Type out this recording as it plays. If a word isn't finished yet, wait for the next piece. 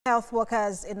Health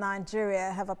workers in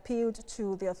Nigeria have appealed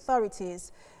to the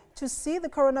authorities to see the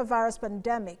coronavirus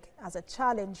pandemic as a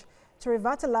challenge to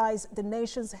revitalize the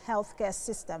nation's healthcare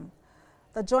system.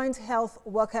 The Joint Health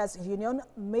Workers Union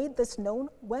made this known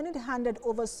when it handed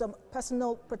over some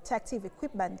personal protective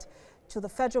equipment to the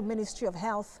Federal Ministry of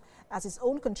Health as its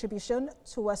own contribution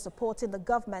towards supporting the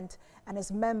government and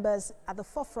its members at the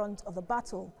forefront of the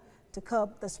battle to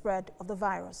curb the spread of the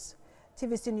virus.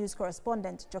 TVC News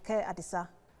correspondent JOHESU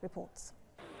reports.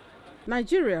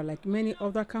 Nigeria, like many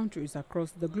other countries across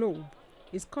the globe,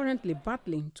 is currently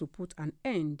battling to put an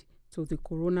end to the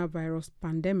coronavirus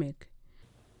pandemic.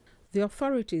 The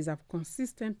authorities have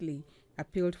consistently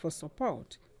appealed for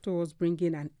support towards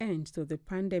bringing an end to the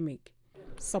pandemic.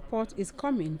 Support is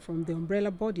coming from the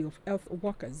umbrella body of health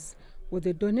workers with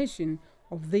a donation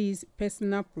of these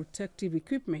personal protective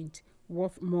equipment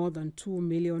worth more than 2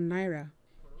 million naira.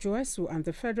 JOHESU and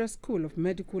the Federal School of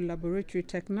Medical Laboratory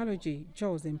Technology,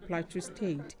 JOS in Plateau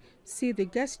State, see the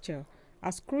gesture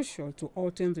as crucial to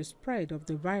halting the spread of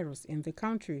the virus in the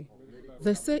country.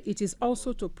 They say it is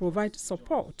also to provide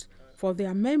support for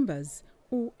their members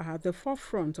who are at the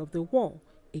forefront of the war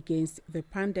against the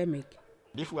pandemic.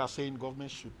 If we are saying government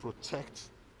should protect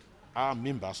our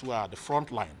members who are at the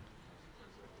front line,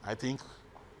 I think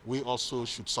we also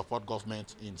should support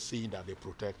government in seeing that they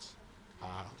protect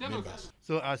our members.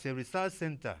 So as a research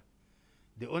center,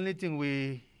 the only thing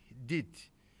we did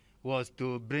was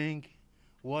to bring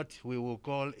what we will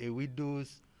call a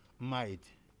widow's mite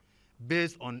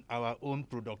based on our own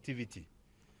productivity.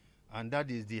 And that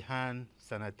is the hand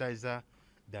sanitizer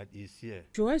that is here.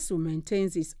 JOHESU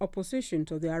maintains its opposition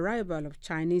to the arrival of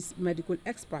Chinese medical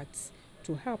experts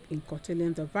to help in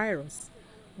curtailing the virus.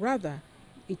 Rather,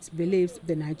 it believes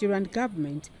the Nigerian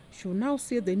government should now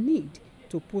see the need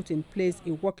to put in place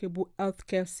a workable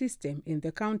healthcare system in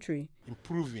the country.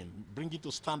 Improving, bringing to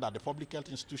standard the public health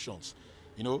institutions,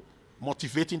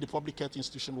 motivating the public health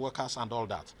institution workers and all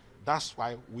that. That's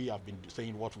why we have been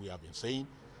saying what we have been saying,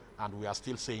 and we are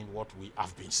still saying what we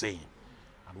have been saying.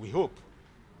 And we hope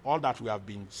all that we have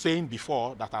been saying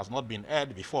before, that has not been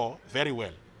heard before, very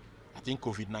well. I think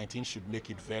COVID-19 should make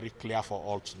it very clear for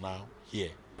all to now hear.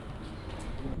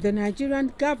 The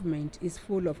Nigerian government is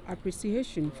full of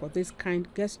appreciation for this kind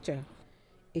gesture.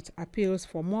 It appeals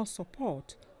for more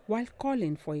support while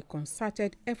calling for a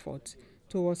concerted effort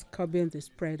towards curbing the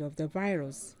spread of the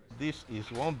virus. This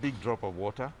is one big drop of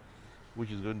water which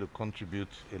is going to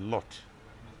contribute a lot.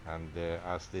 And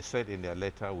as they said in their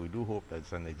letter, we do hope that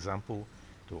it's an example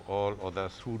to all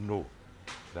others who know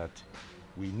that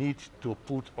we need to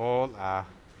put all our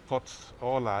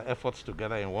efforts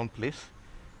together in one place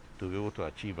to be able to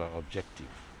achieve our objective.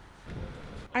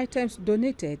 Items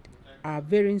donated are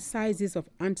varying sizes of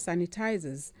hand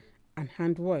sanitizers and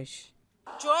hand wash.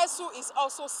 JOHESU is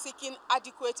also seeking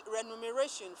adequate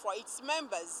remuneration for its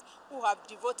members who have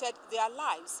devoted their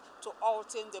lives to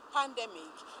halting the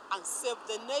pandemic and save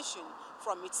the nation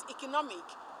from its economic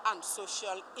and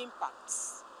social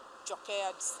impacts.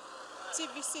 JOHESU,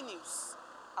 TVC News,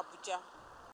 Abuja.